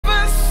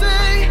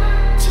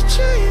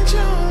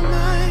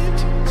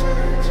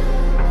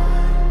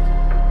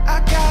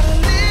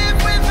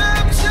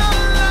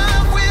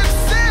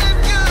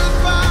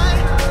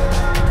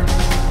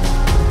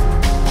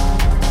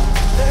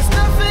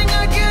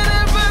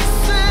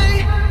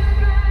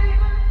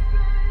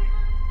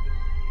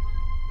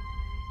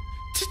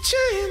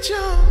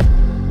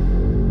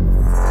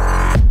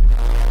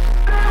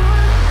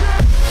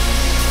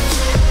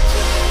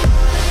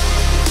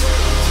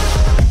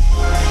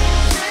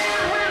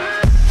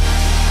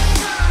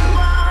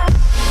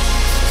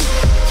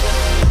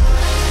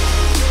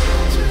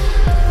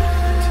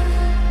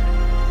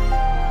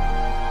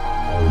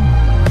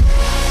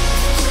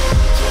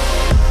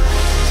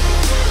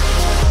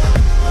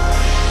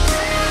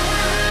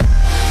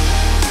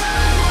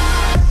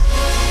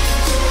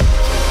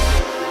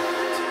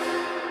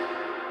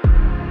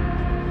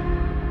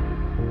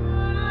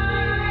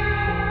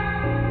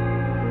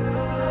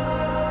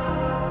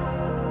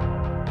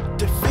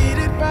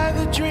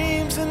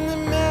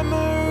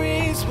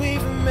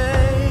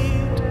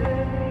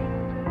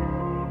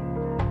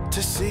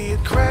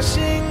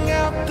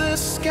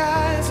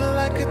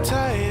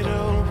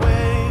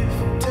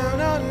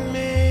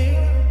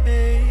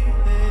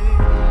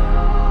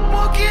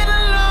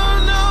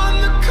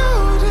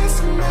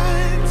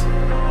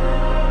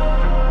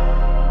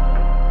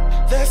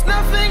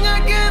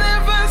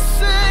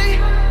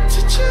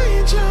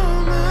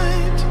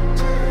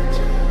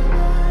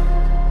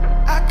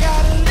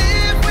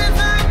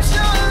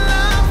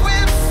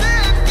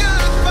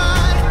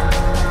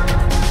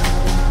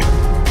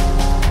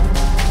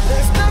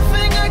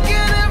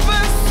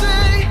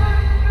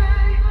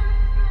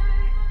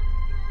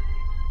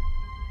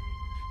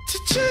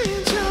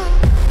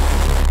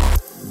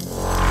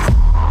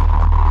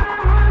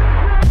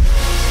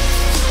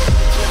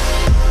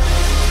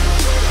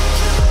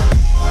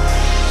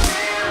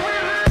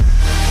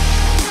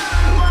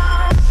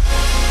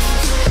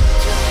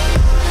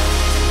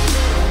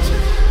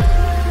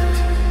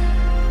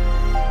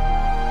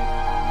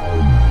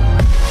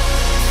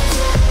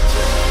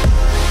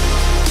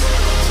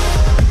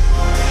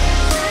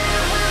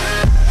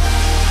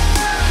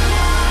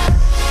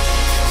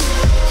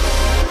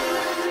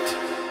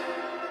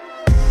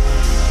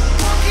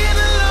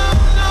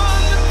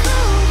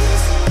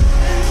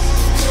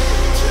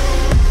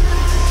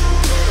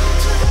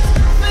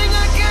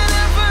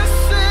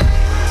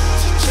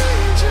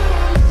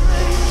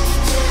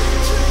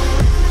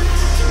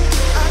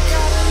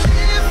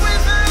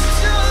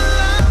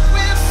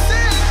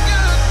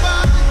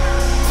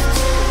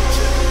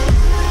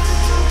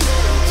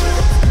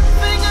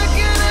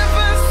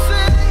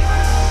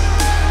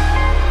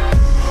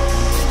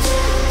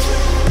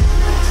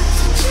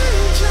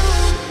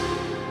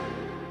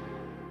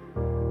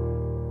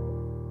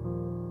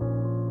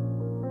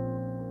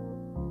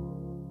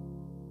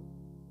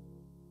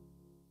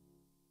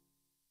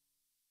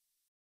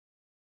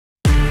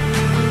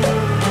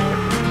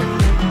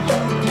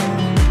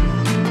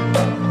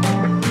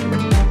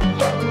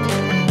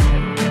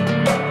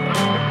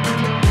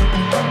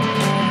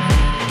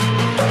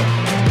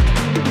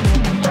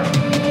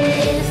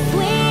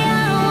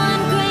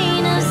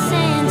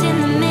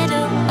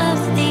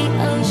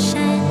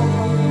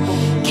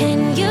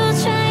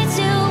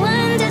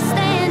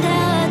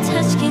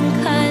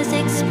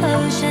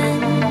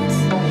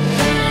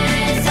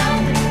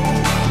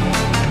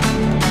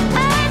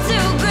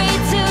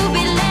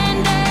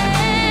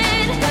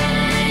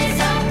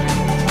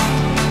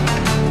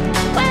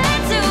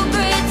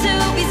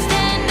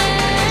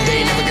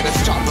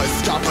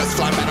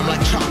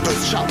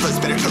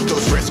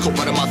cold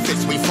blood in my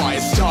fist, we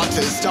fire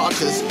starters.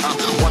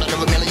 One out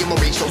of a million will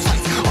reach those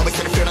heights. Always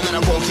had a feeling that I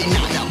won't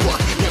deny that work,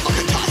 never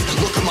could toss.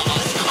 Look in my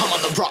eyes, I'm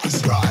on the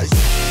rocks, rise.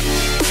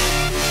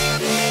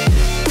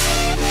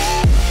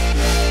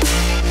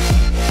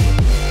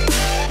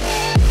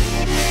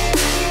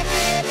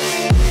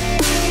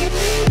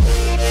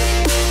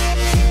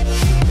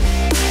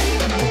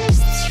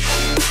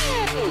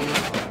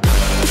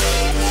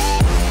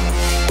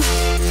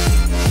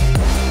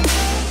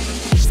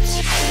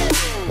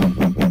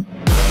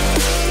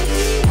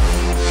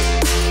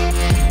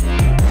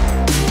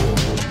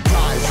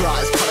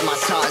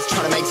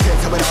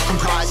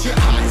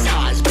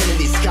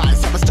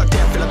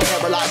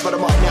 But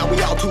I'm up now,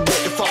 we all too late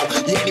to fall.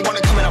 Yeah, anyone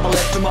coming up, I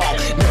left them all.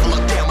 Never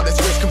look down when there's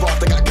risk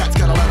involved. I got guts,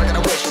 got a lot, I gotta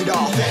waste it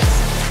all.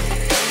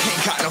 Ain't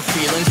got no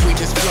feelings, we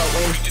just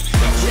floating.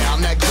 Yeah,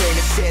 I'm that grain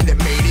of sand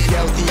that made it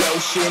out the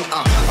ocean.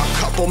 A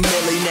couple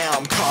milli now,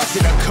 I'm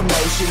causing a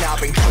commotion. I've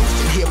been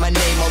coasting, hear my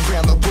name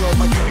around the world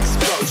like an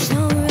explosion.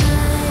 So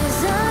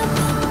rise up.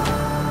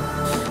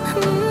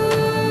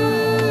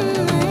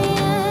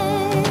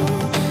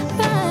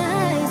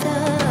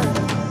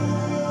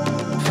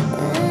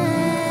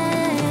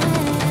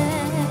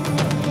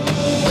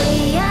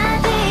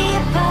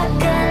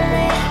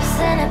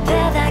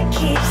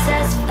 Keeps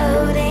us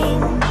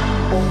floating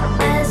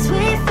as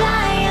we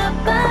fly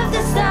above the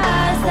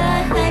stars. The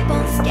hype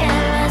won't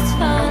scare us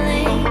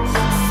falling.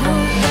 So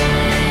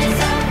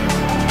rise up.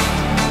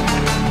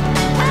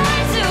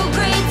 We're too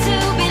great to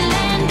be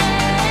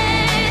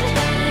landed.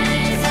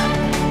 Rise up.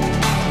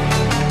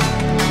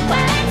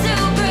 We're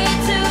too great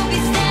to be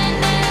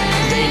standing.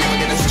 They never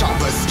gonna stop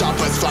us.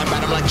 Fly by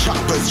them like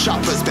choppers.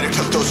 Better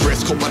took those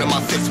risks. Cold blood in my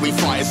fist, we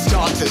fire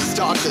starters.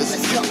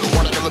 Let's go.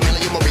 One out of a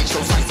million will reach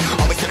those heights.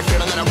 Always had a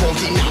feeling that I won't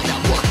deny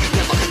that work,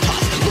 never could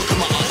toss. Look in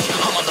my eyes,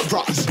 I'm on the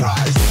rocks,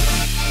 rise.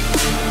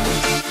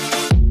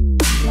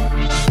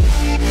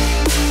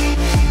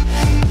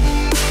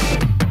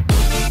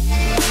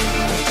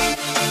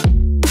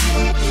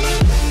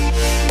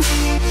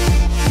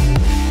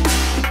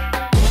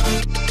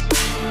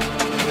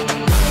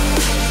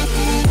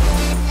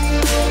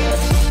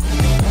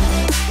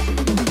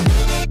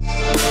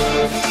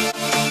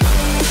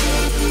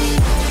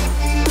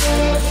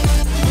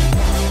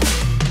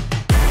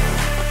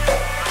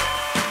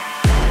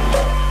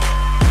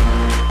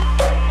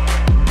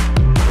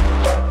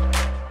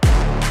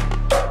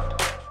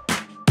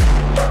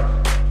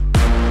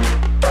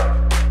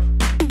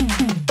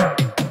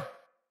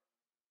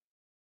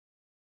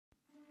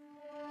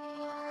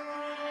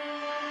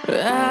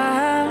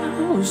 I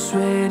was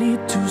ready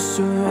to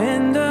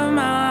surrender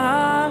my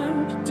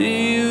heart to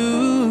you,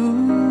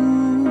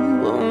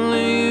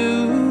 only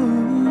you.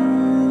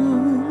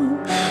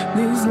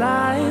 These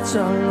lights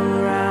all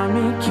around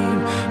me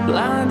keep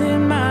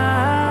blinding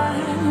my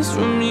eyes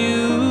from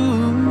you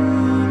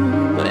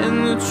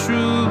and the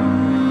truth.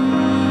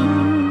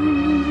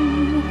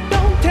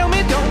 Don't tell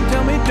me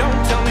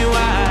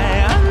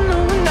why. I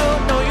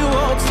know you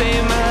won't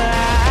save my life.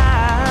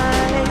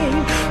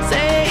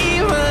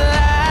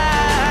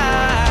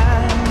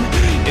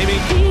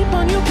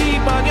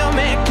 Keep on your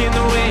making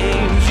the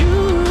waves.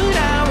 You and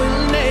I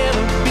will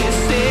never be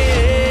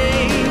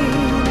saved.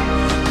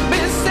 Be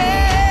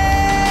saved.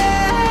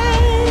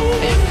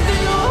 If the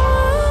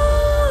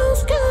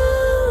walls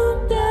come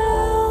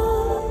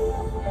down,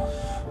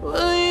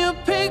 will you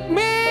pick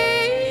me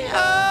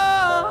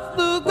off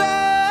the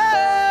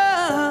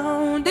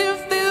ground?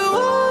 If the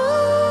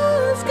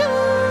walls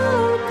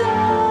come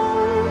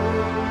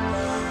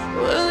down,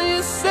 will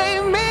you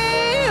save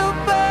me or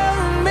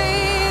burn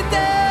me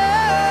down?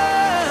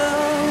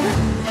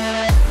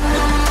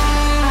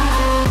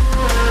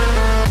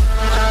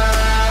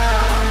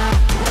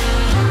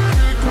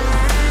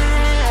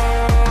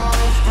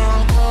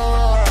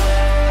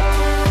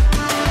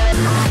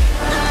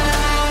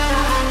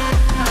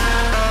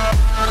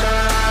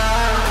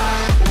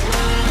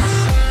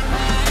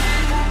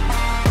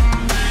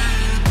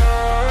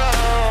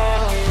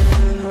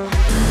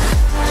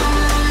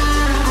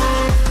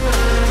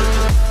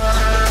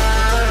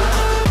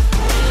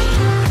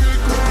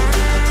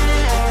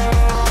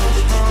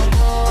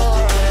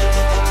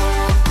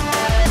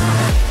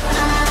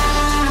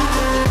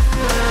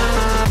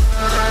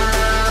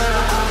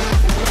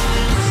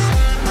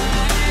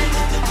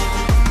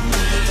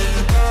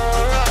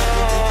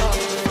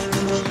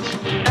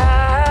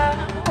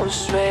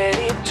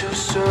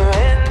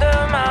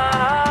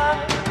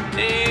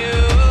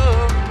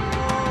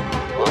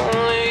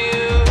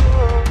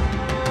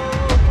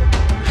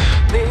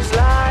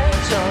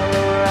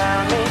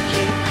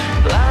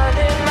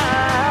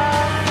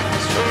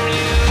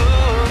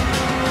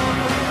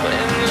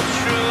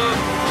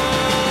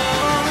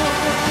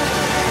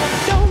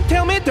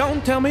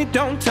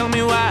 Don't tell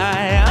me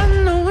why. I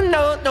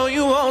know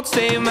you won't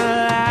save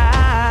my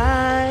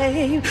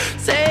life.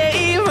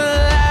 Save my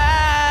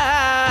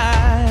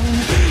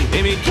life.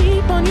 Baby,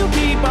 keep on your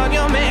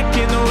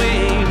making the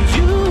waves.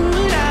 You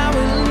and I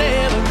will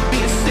never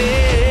be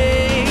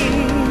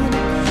saved.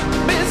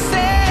 Be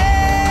saved.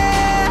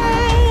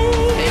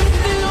 If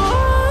the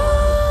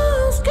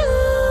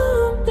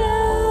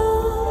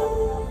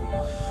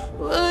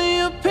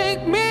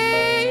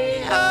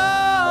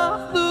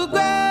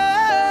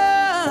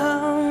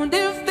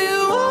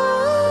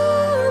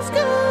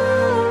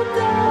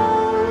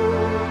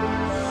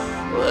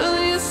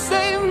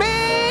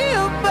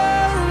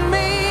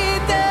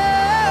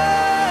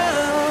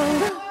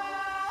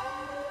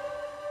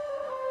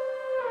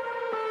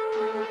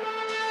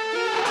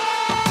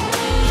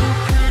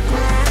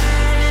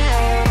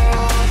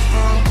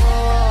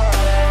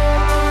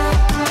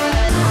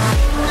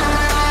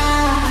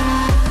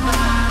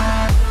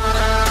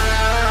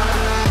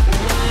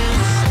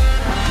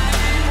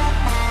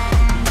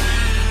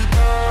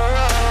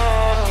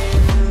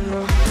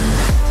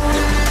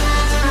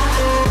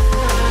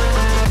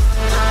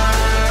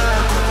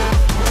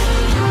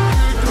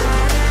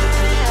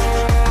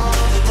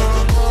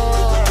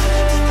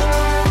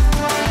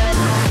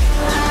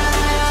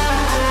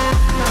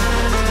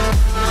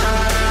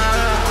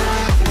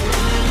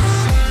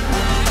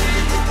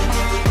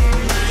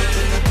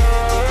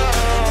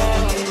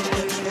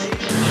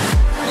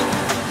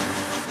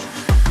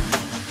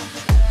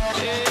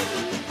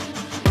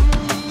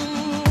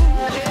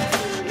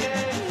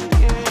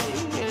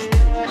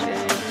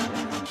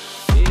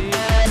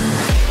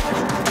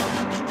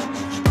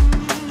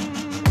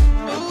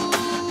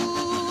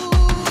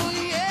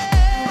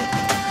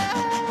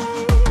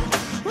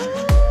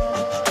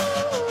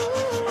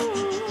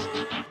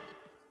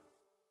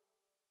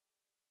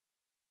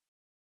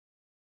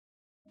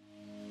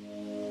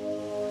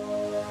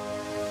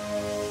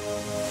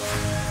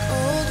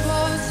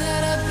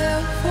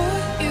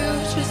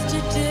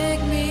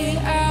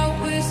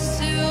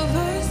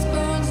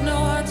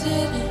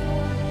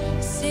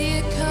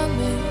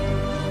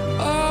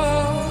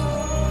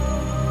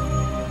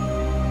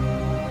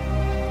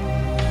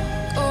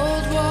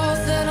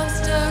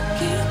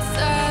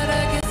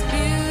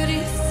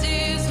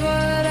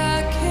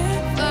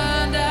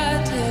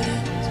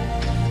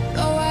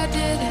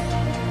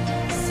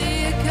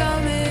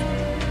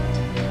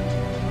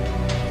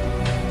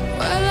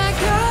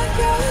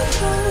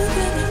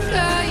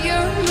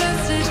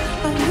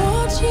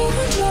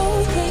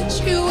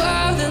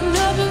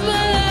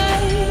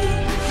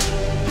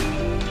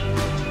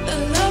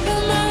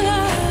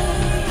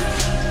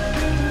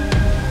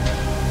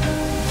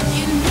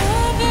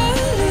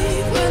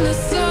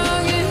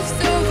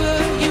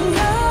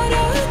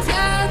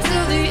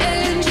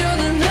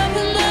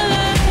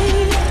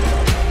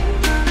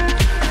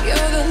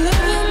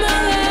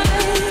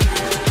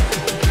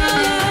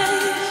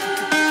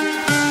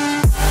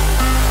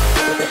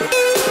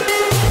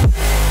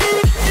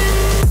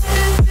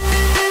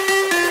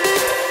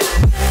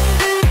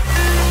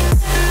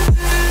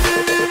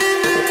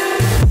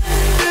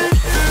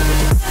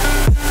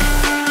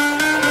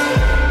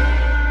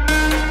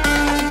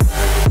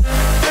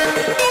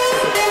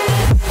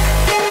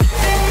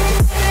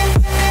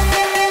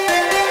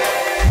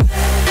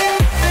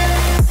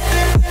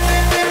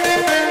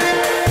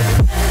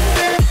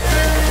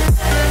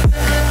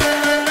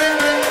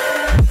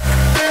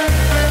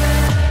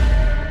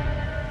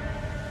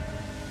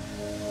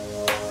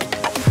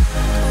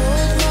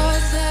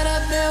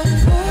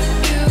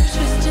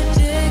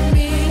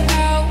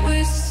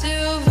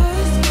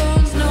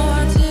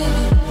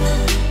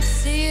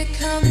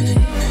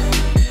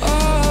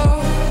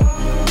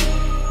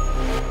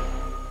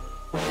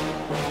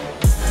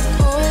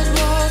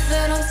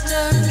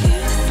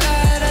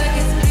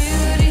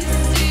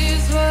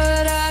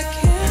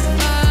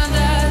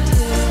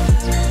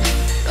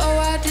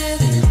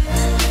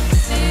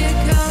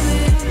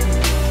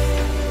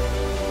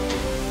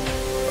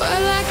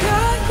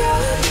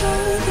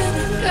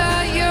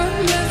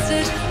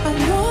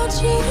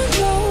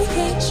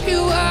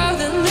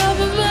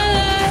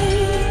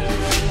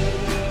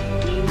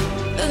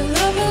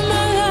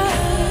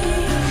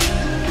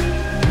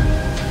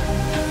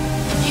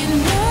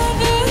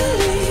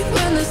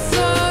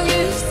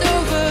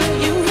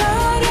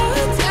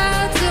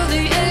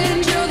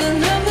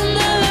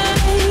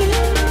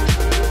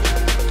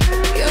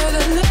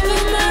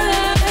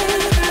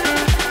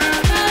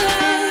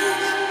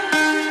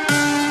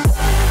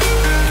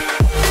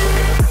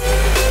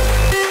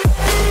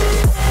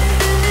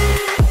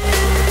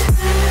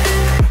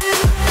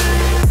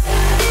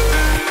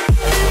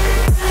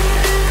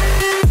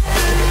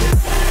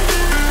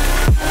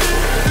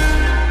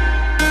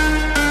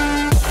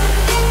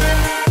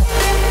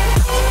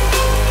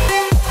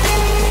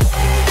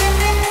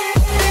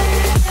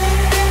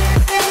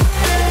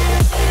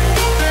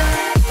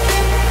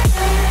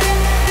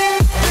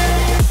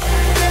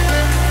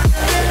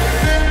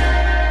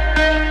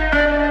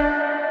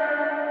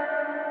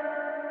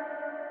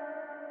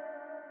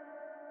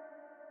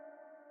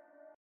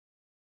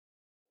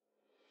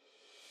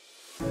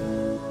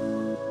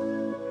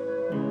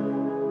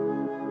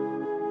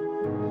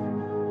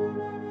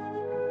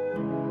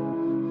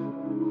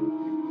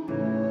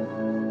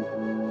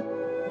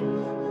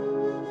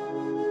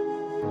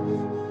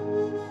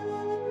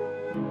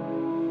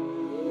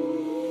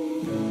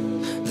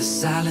The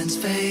silence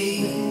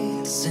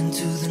fades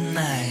into the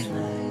night.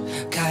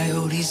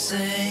 Coyotes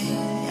sing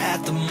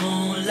at the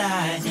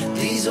moonlight.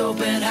 These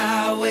open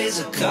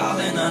highways are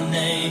calling our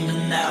name,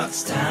 and now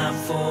it's time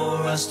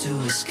for us to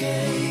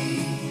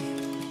escape.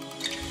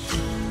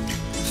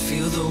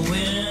 Feel the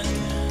wind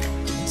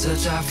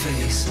touch our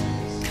face.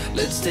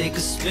 Let's take a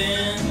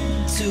spin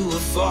to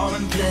a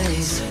foreign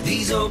place.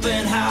 These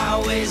open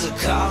highways are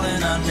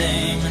calling our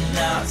name, and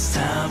now it's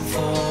time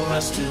for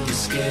us to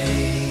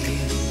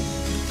escape.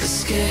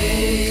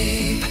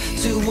 Escape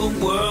to a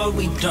world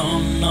we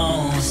don't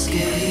know.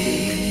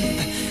 Escape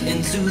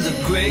into the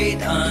great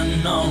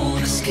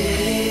unknown.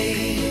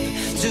 Escape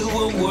to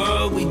a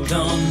world we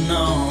don't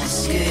know.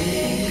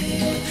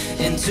 Escape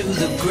into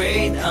the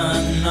great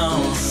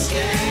unknown.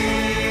 Escape,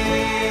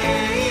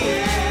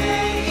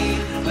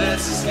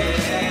 let's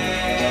escape.